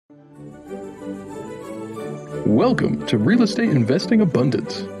Welcome to Real Estate Investing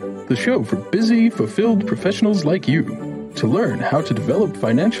Abundance, the show for busy, fulfilled professionals like you to learn how to develop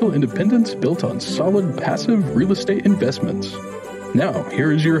financial independence built on solid, passive real estate investments. Now,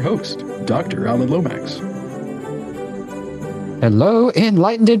 here is your host, Dr. Alan Lomax. Hello,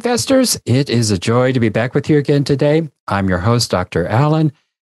 enlightened investors. It is a joy to be back with you again today. I'm your host, Dr. Alan.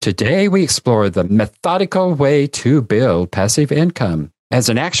 Today, we explore the methodical way to build passive income. As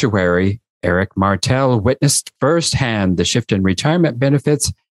an actuary, Eric Martel witnessed firsthand the shift in retirement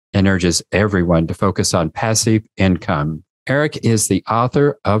benefits and urges everyone to focus on passive income. Eric is the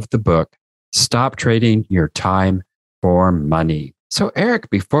author of the book, Stop Trading Your Time for Money. So, Eric,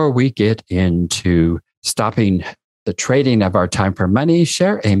 before we get into stopping the trading of our time for money,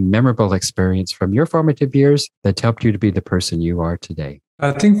 share a memorable experience from your formative years that helped you to be the person you are today.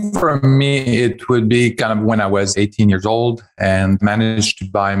 I think for me, it would be kind of when I was 18 years old and managed to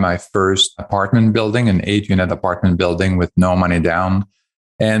buy my first apartment building, an 8-unit apartment building with no money down.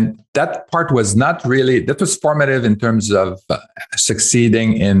 And that part was not really, that was formative in terms of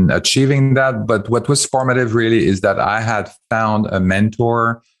succeeding in achieving that. But what was formative really is that I had found a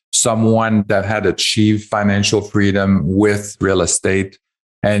mentor, someone that had achieved financial freedom with real estate.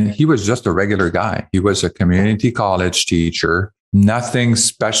 And he was just a regular guy. He was a community college teacher. Nothing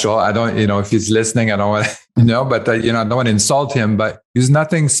special. I don't, if he's listening, I don't want to, but I don't want to insult him, but he was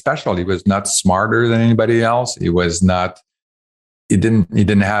nothing special. He was not smarter than anybody else. He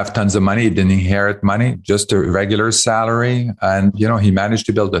didn't have tons of money. He didn't inherit money, just a regular salary. And, he managed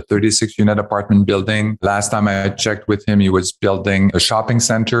to build a 36-unit apartment building. Last time I checked with him, he was building a shopping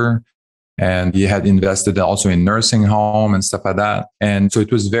center. And he had invested also in nursing home and stuff like that. And so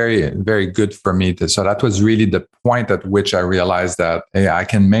it was very, very good for me. So that was really the point at which I realized that, hey, I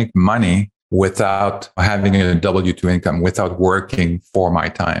can make money without having a W-2 income, without working for my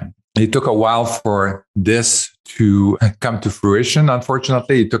time. It took a while for this to come to fruition.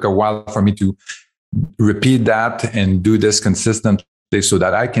 Unfortunately, it took a while for me to repeat that and do this consistently so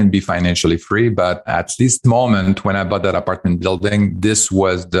that I can be financially free. But at this moment, when I bought that apartment building, this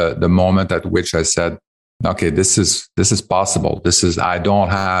was the moment at which I said, okay, this is possible. I don't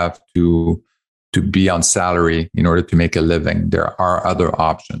have to be on salary in order to make a living. There are other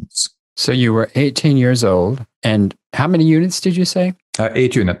options. So you were 18 years old. And how many units did you say?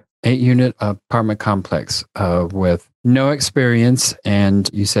 8-unit. 8-unit apartment complex with no experience. And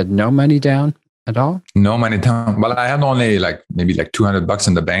you said no money down at all? No money down. Well, I had only maybe $200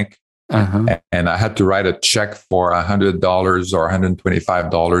 in the bank. Uh-huh. And I had to write a check for $100 or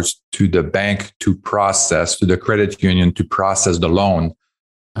 $125 to the bank to the credit union to process the loan.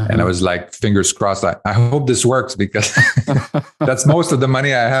 Uh-huh. And I was like, fingers crossed. I hope this works because that's most of the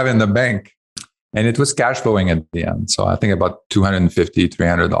money I have in the bank. And it was cash flowing at the end. So I think about $250,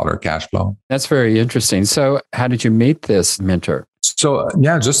 $300 cash flow. That's very interesting. So how did you meet this mentor? So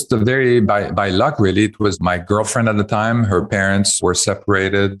just by luck, really. It was my girlfriend at the time. Her parents were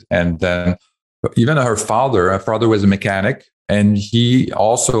separated. And then even her father was a mechanic. And he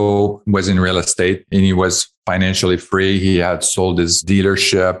also was in real estate and he was financially free. He had sold his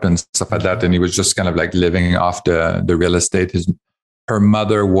dealership and stuff like that. And he was just kind of living off the real estate. Her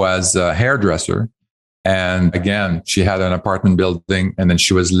mother was a hairdresser. And again, she had an apartment building and then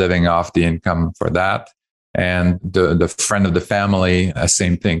she was living off the income for that. And the friend of the family,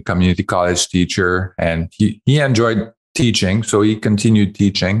 same thing, community college teacher. And he enjoyed teaching. So he continued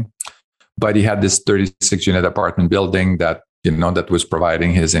teaching, but he had this 36-unit apartment building that was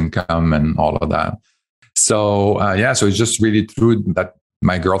providing his income and all of that. So, so it's just really through that,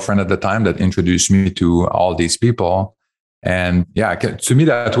 my girlfriend at the time that introduced me to all these people. And to me,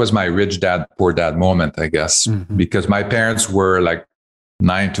 that was my rich dad, poor dad moment, I guess, because my parents were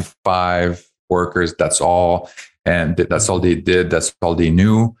 9 to 5 workers. That's all. And that's all they did. That's all they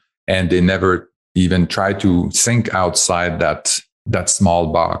knew. And they never even tried to think outside that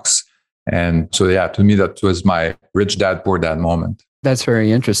small box. And so, to me, that was my rich dad, poor dad moment. That's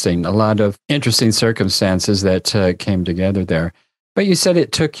very interesting. A lot of interesting circumstances that came together there. But you said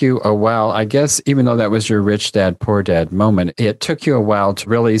it took you a while. I guess even though that was your rich dad, poor dad moment, it took you a while to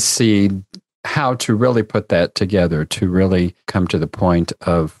really see how to really put that together, to really come to the point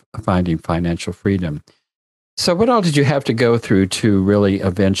of finding financial freedom. So what all did you have to go through to really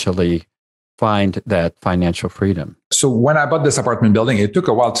eventually find that financial freedom? So when I bought this apartment building, it took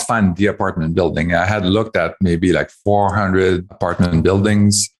a while to find the apartment building. I had looked at maybe 400 apartment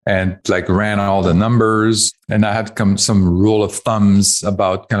buildings and ran all the numbers. And I had some rule of thumbs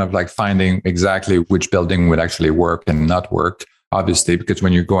about kind of finding exactly which building would actually work and not work. obviously, because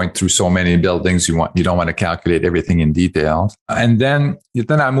when you're going through so many buildings, you don't want to calculate everything in detail. And then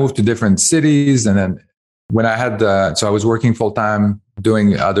I moved to different cities. And then when I had, so I was working full time,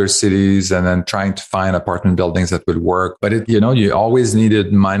 doing other cities, and then trying to find apartment buildings that would work. But you always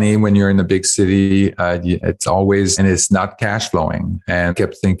needed money when you're in a big city. It's always, and it's not cash flowing. And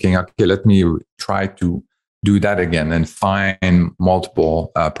kept thinking, okay, let me try to do that again and find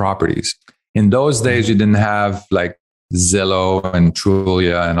multiple properties. In those days, you didn't have like Zillow and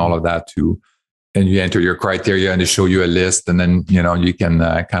Trulia and all of that and you enter your criteria and they show you a list, and then, you can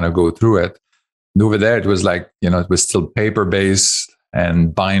kind of go through it. And over there, it was like, it was still paper-based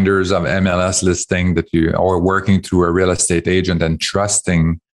and binders of MLS listing that you are working through a real estate agent and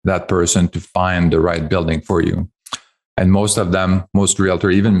trusting that person to find the right building for you. And most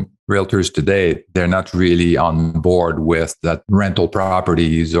realtors, even realtors today, they're not really on board with that rental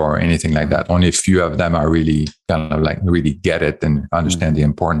properties or anything like that. Only a few of them are really kind of like really get it and understand the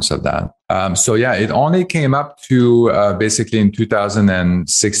importance of that. It only came up to basically in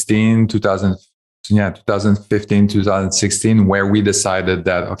 2015, 2016, where we decided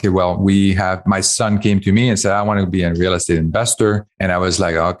that, okay, well, my son came to me and said, I want to be a real estate investor. And I was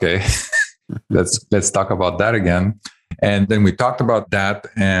like, okay, let's talk about that again. And then we talked about that,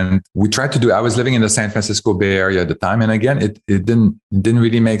 and we tried to I was living in the San Francisco Bay Area at the time. And again, it didn't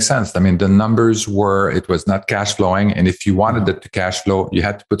really make sense. I mean, the numbers it was not cash flowing. And if you wanted it to cash flow, you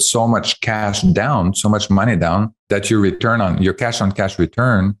had to put so much cash down, so much money down, that your cash on cash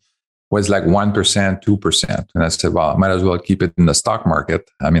return was like 1%, 2%. And I said, well, I might as well keep it in the stock market.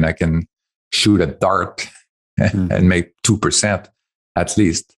 I mean, I can shoot a dart and make 2%. At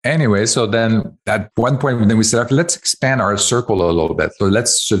least. Anyway, so then at one point, then we said, okay, let's expand our circle a little bit. So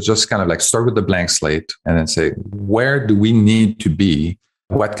let's just kind of like start with the blank slate and then say, where do we need to be?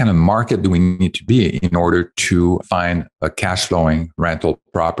 What kind of market do we need to be in order to find a cash flowing rental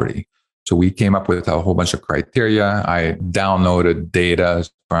property? So we came up with a whole bunch of criteria. I downloaded data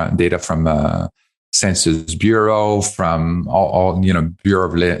from Census Bureau, from all Bureau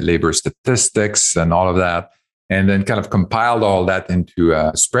of Labor Statistics and all of that. And then kind of compiled all that into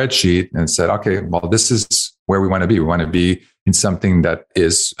a spreadsheet and said, okay, well, this is where we want to be. We want to be in something that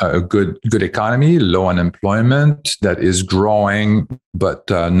is a good economy, low unemployment, that is growing, but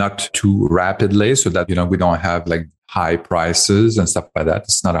not too rapidly, so that, we don't have like high prices and stuff like that.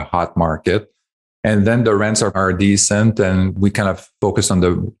 It's not a hot market. And then the rents are decent. And we kind of focus on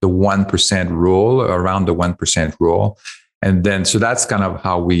the 1% rule, around the 1% rule. And then, so that's kind of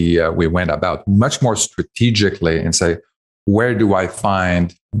how we went about much more strategically and say, where do I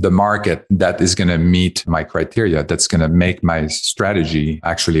find the market that is going to meet my criteria, that's going to make my strategy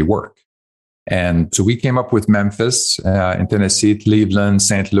actually work? And so we came up with Memphis in Tennessee, Cleveland,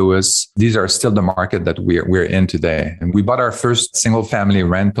 St. Louis. These are still the market that we're in today. And we bought our first single family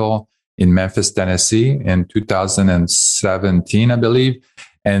rental in Memphis, Tennessee in 2017, I believe.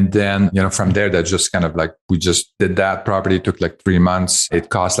 And then, from there, that just kind of like, we just did that property. It took like 3 months. It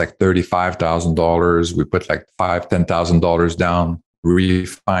cost like $35,000. We put like $5,000, $10,000 down,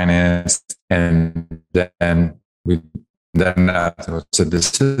 refinanced. And then said,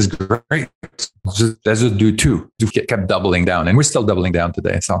 this is great. Let's just do two. We kept doubling down, and we're still doubling down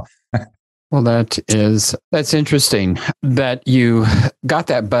today. So. Well, that's interesting that you got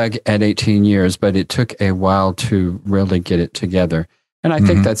that bug at 18 years, but it took a while to really get it together. And I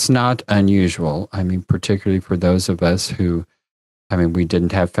think that's not unusual. I mean, particularly for those of us who, we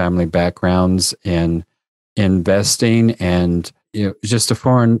didn't have family backgrounds in investing, and just a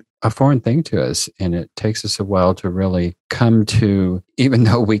foreign thing to us. And it takes us a while to really come to, even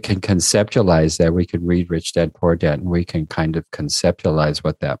though we can conceptualize that, we could read Rich Dad, Poor Dad, and we can kind of conceptualize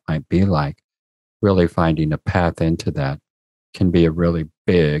what that might be like. Really finding a path into that can be a really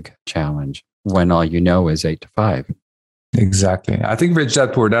big challenge when all you know is 8 to 5. Exactly. I think Rich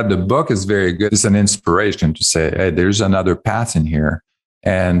Dad, Poor Dad, the book is very good. It's an inspiration to say, hey, there's another path in here.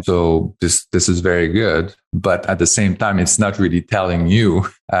 And so this is very good. But at the same time, it's not really telling you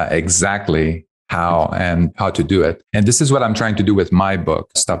exactly how to do it. And this is what I'm trying to do with my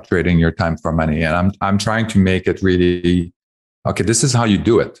book, Stop Trading Your Time for Money. And I'm trying to make it really, okay, this is how you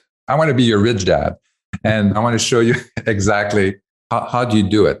do it. I want to be your rich dad. And I want to show you exactly how do you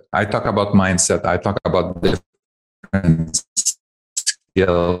do it. I talk about mindset. I talk about different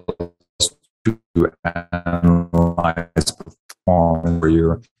skills to analyze performance for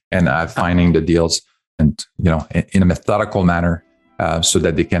you and finding the deals and in a methodical manner so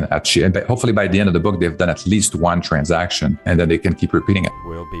that they can achieve. And hopefully by the end of the book, they've done at least one transaction and then they can keep repeating it.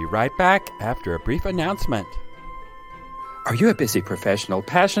 We'll be right back after a brief announcement. Are you a busy professional,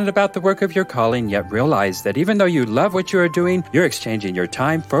 passionate about the work of your calling, yet realize that even though you love what you are doing, you're exchanging your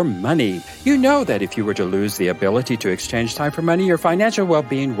time for money? You know that if you were to lose the ability to exchange time for money, your financial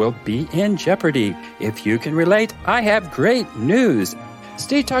well-being will be in jeopardy. If you can relate, I have great news.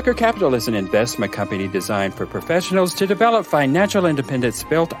 Steed Tucker Capital is an investment company designed for professionals to develop financial independence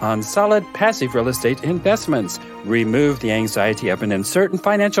built on solid, passive real estate investments. Remove the anxiety of an uncertain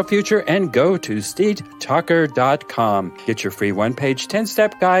financial future and go to steedtucker.com. Get your free one-page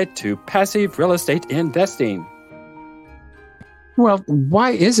 10-step guide to passive real estate investing. Well,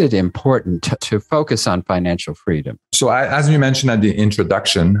 why is it important to focus on financial freedom? So as you mentioned at the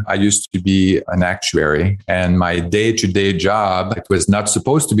introduction, I used to be an actuary, and my day-to-day job, it was not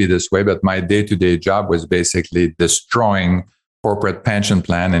supposed to be this way, but my day-to-day job was basically destroying corporate pension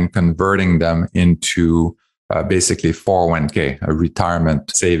plan and converting them into basically 401k, a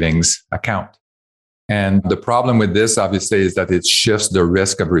retirement savings account. And the problem with this, obviously, is that it shifts the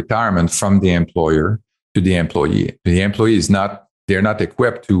risk of retirement from the employer to the employee. The employee is they're not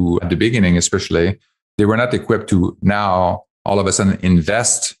equipped to, at the beginning especially, they were not equipped to now all of a sudden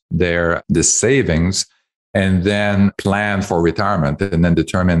invest the savings and then plan for retirement and then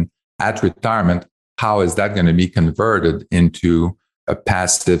determine at retirement, how is that going to be converted into a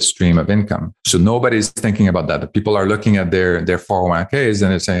passive stream of income? So nobody's thinking about that. The people are looking at their 401ks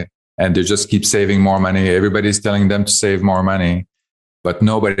and they're saying, and they just keep saving more money. Everybody's telling them to save more money, but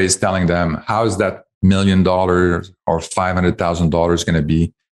nobody's telling them, how is that $1 million or $500,000 going to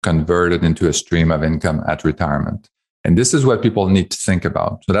be converted into a stream of income at retirement? And this is what people need to think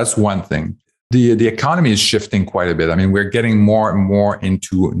about. So that's one thing. The economy is shifting quite a bit. I mean, we're getting more and more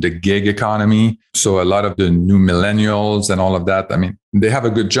into the gig economy. So a lot of the new millennials and all of that, I mean, they have a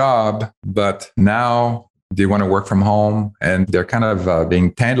good job, but now they want to work from home and they're kind of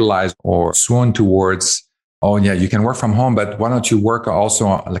being tantalized or swooned towards, oh yeah, you can work from home, but why don't you work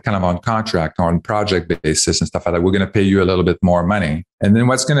also kind of on contract or on project basis and stuff like that? We're going to pay you a little bit more money. And then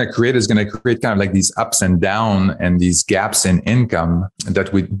what's going to create kind of like these ups and downs and these gaps in income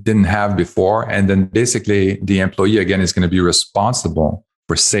that we didn't have before. And then basically the employee again is going to be responsible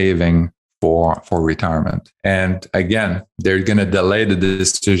for saving for retirement. And again, they're going to delay the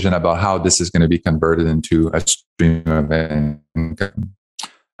decision about how this is going to be converted into a stream of income.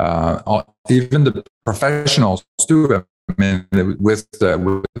 Even the professionals too. I mean, with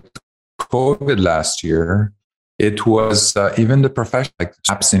COVID last year, it was even the profession like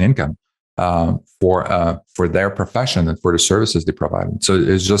gaps in income for their profession and for the services they provided. So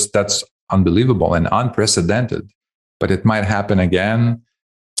it's just that's unbelievable and unprecedented. But it might happen again.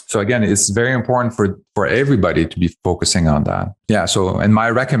 So again, it's very important for everybody to be focusing on that. Yeah. So, and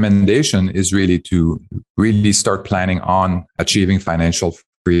my recommendation is really to really start planning on achieving financial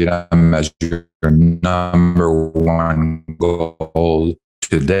freedom as your number one goal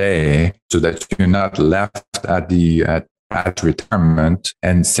today, so that you're not left at retirement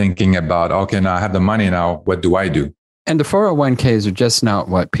and thinking about, okay, now I have the money, now what do I do? And the 401ks are just not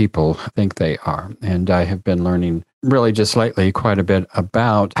what people think they are. And I have been learning really just lately quite a bit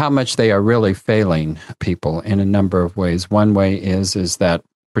about how much they are really failing people in a number of ways. One way is that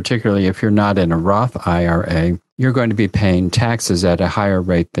particularly if you're not in a Roth IRA, you're going to be paying taxes at a higher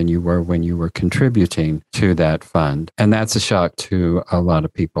rate than you were when you were contributing to that fund. And that's a shock to a lot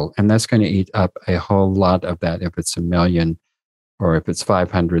of people. And that's going to eat up a whole lot of that. If it's $1 million or if it's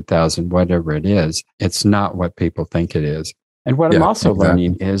 500,000, whatever it is, it's not what people think it is. And what I'm also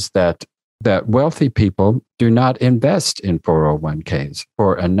learning is that wealthy people do not invest in 401ks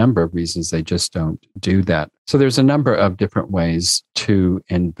for a number of reasons. They just don't do that. So there's a number of different ways to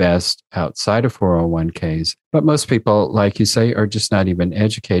invest outside of 401ks. But most people, like you say, are just not even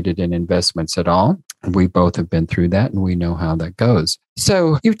educated in investments at all. We both have been through that and we know how that goes.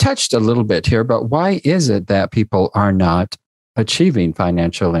 So you touched a little bit here, but why is it that people are not achieving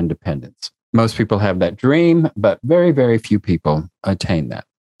financial independence? Most people have that dream, but very, very few people attain that.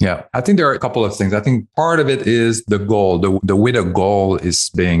 Yeah, I think there are a couple of things. I think part of it is the goal, the way the goal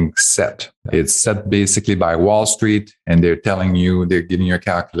is being set. It's set basically by Wall Street, and they're telling you, they're giving you a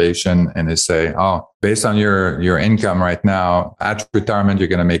calculation, and they say, oh, based on your income right now, at retirement, you're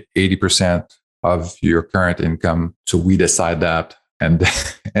going to make 80% of your current income. So we decide that. And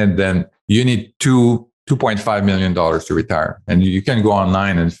then you need $2.5 million to retire. And you can go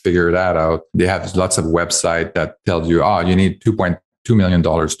online and figure that out. They have lots of websites that tell you, oh, you need $2.2 million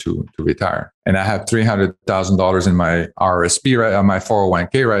to retire. And I have $300,000 in my RSP, on my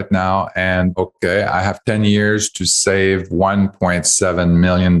 401k right now. And okay, I have 10 years to save $1.7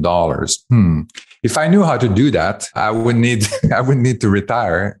 million. If I knew how to do that, I would need to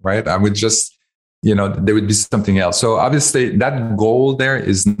retire, right? I would just there would be something else. So obviously that goal there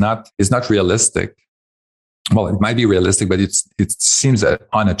is not realistic. Well, it might be realistic, but it seems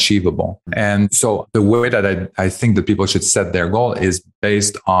unachievable. And so the way that I think that people should set their goal is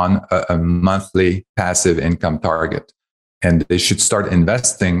based on a monthly passive income target. And they should start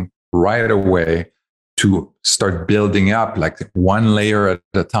investing right away to start building up like one layer at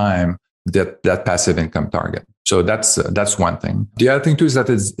a time that passive income target. So that's one thing. The other thing too is that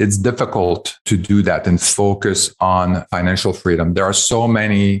it's difficult to do that and focus on financial freedom. There are so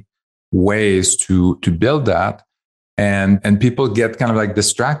many ways to build that. And people get kind of like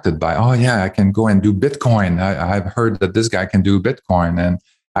distracted by, oh yeah, I can go and do Bitcoin. I've heard that this guy can do Bitcoin and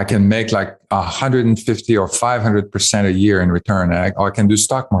I can make like 150 or 500% a year in return. I can do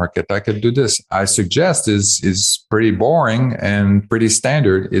stock market. I could do this. I suggest is pretty boring and pretty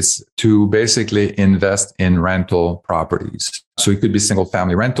standard is to basically invest in rental properties. So it could be single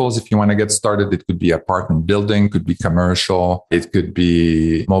family rentals. If you want to get started, it could be apartment building, could be commercial. It could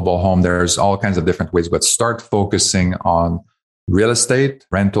be mobile home. There's all kinds of different ways, but start focusing on real estate,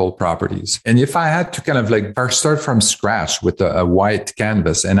 rental properties. And if I had to kind of like start from scratch with a white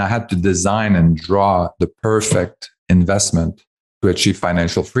canvas and I had to design and draw the perfect investment to achieve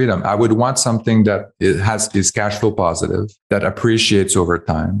financial freedom, I would want something that is cash flow positive, that appreciates over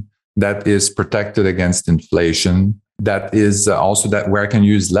time, that is protected against inflation, that is also that where I can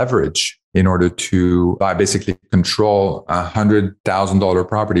use leverage in order to basically control $100,000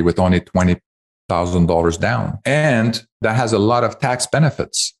 property with only $20,000 down. And that has a lot of tax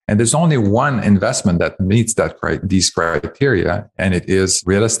benefits. And there's only one investment that meets these criteria, and it is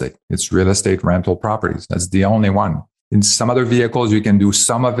real estate. It's real estate rental properties. That's the only one. In some other vehicles, you can do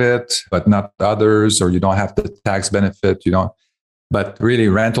some of it, but not others, or you don't have the tax benefit. But really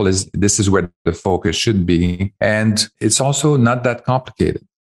this is where the focus should be. And it's also not that complicated.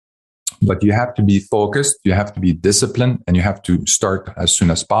 But you have to be focused, you have to be disciplined, and you have to start as soon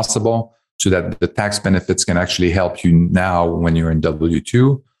as possible, so that the tax benefits can actually help you now when you're in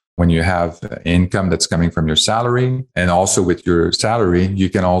W-2, when you have income that's coming from your salary. And also with your salary, you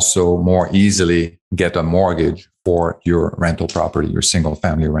can also more easily get a mortgage for your rental property, your single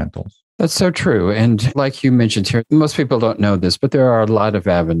family rentals. That's so true. And like you mentioned here, most people don't know this, but there are a lot of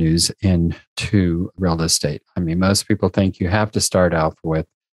avenues into real estate. I mean, most people think you have to start off with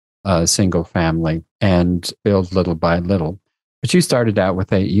a single family and build little by little. But you started out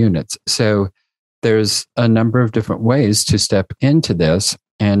with 8 units. So there's a number of different ways to step into this,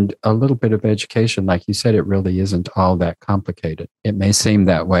 and a little bit of education. Like you said, it really isn't all that complicated. It may seem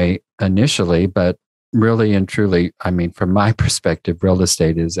that way initially, but really and truly, I mean, from my perspective, real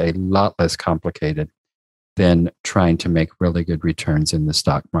estate is a lot less complicated than trying to make really good returns in the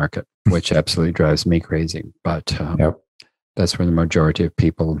stock market, which absolutely drives me crazy. But that's where the majority of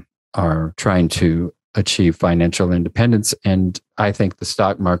people are trying to achieve financial independence. And I think the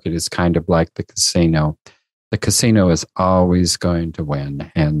stock market is kind of like the casino. The casino is always going to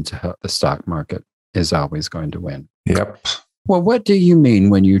win, and the stock market is always going to win. Yep. Well, what do you mean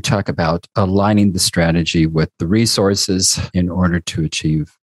when you talk about aligning the strategy with the resources in order to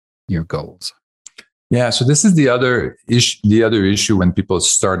achieve your goals? Yeah, so this is the other issue when people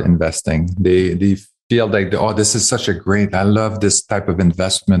start investing. They feel like, oh, this is such a great, I love this type of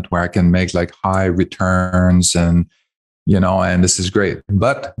investment where I can make like high returns and this is great.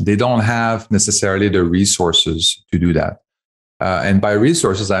 But they don't have necessarily the resources to do that. And by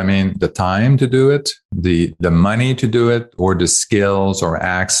resources, I mean the time to do it, the money to do it, or the skills or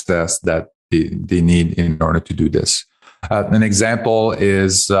access that they need in order to do this. An example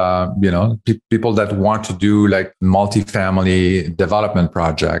is, people that want to do like multifamily development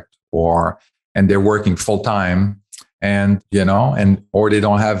project, and they're working full time, or they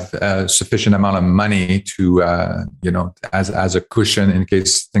don't have a sufficient amount of money to, as a cushion in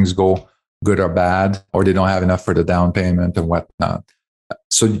case things go good or bad, or they don't have enough for the down payment and whatnot.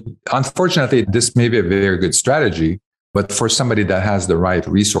 So unfortunately, this may be a very good strategy, but for somebody that has the right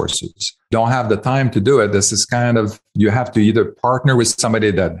resources, don't have the time to do it, this is kind of, you have to either partner with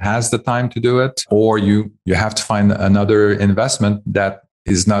somebody that has the time to do it, or you have to find another investment that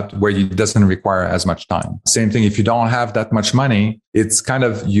is not where it doesn't require as much time. Same thing, if you don't have that much money, it's kind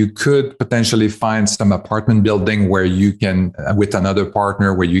of, you could potentially find some apartment building where you can, with another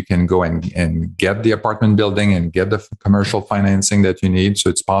partner, where you can go and get the apartment building and get the commercial financing that you need. So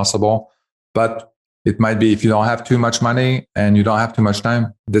it's possible. But it might be, if you don't have too much money and you don't have too much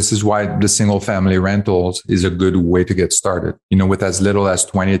time, this is why the single family rentals is a good way to get started. With as little as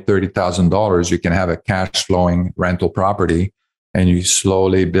 $20,000, $30,000, you can have a cash flowing rental property, and you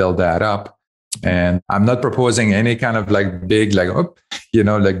slowly build that up. And I'm not proposing any kind of like big, like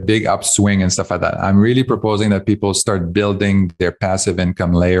big upswing and stuff like that. I'm really proposing that people start building their passive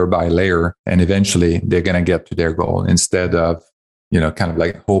income layer by layer, and eventually they're going to get to their goal instead of, kind of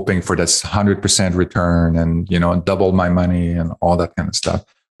like hoping for this 100% return and, double my money and all that kind of stuff,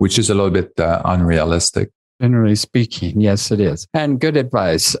 which is a little bit unrealistic. Generally speaking, yes, it is. And good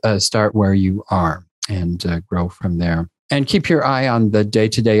advice. Start where you are and grow from there. And keep your eye on the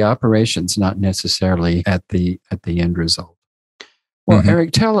day-to-day operations, not necessarily at the end result. Well,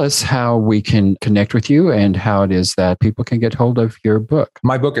 Eric, tell us how we can connect with you and how it is that people can get hold of your book.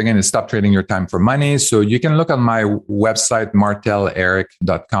 My book, again, is Stop Trading Your Time for Money. So you can look on my website,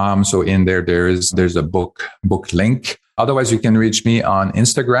 marteleric.com. So in there's a book link. Otherwise, you can reach me on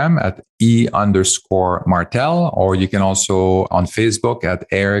Instagram at E_Martel, or you can also on Facebook at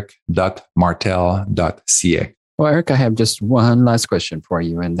eric.martel.ca. Well, Eric, I have just one last question for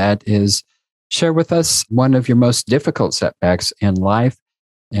you, and that is, share with us one of your most difficult setbacks in life,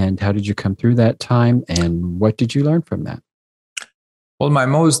 and how did you come through that time, and what did you learn from that? Well, my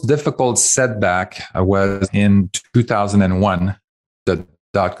most difficult setback was in 2001, the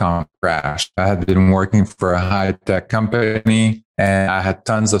dot-com crash. I had been working for a high-tech company, and I had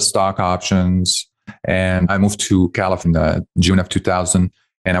tons of stock options, and I moved to California in June of 2000.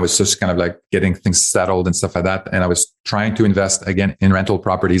 And I was just kind of like getting things settled and stuff like that. And I was trying to invest again in rental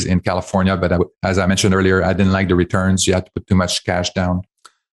properties in California. But as I mentioned earlier, I didn't like the returns. You had to put too much cash down.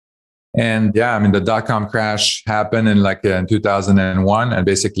 And the dot-com crash happened in 2001 and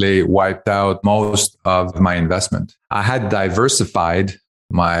basically wiped out most of my investment. I had diversified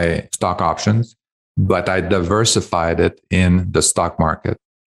my stock options, but I diversified it in the stock market.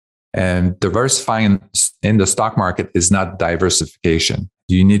 And diversifying in the stock market is not diversification.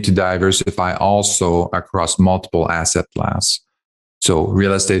 You need to diversify also across multiple asset class. So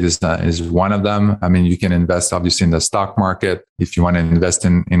real estate is one of them. You can invest obviously in the stock market. If you want to invest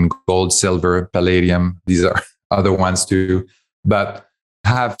in gold, silver, palladium, these are other ones too. But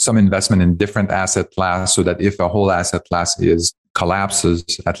have some investment in different asset class so that if a whole asset class collapses,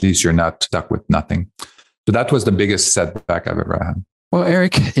 at least you're not stuck with nothing. So that was the biggest setback I've ever had. Well,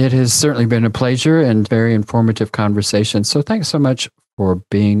 Eric, it has certainly been a pleasure and very informative conversation. So thanks so much for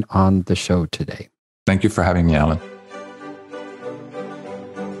being on the show today. Thank you for having me, Alan.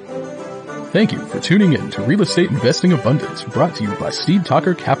 Thank you for tuning in to Real Estate Investing Abundance, brought to you by Steed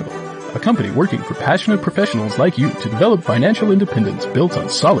Talker Capital, a company working for passionate professionals like you to develop financial independence built on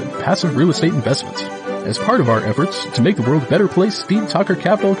solid, passive real estate investments. As part of our efforts to make the world a better place, Steed Talker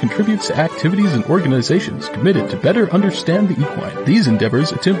Capital contributes to activities and organizations committed to better understand the equine. These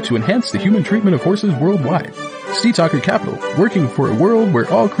endeavors attempt to enhance the human treatment of horses worldwide. Steed Talker Capital, working for a world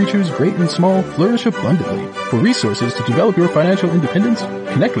where all creatures, great and small, flourish abundantly. For resources to develop your financial independence,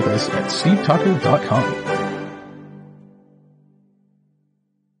 connect with us at steedtalker.com.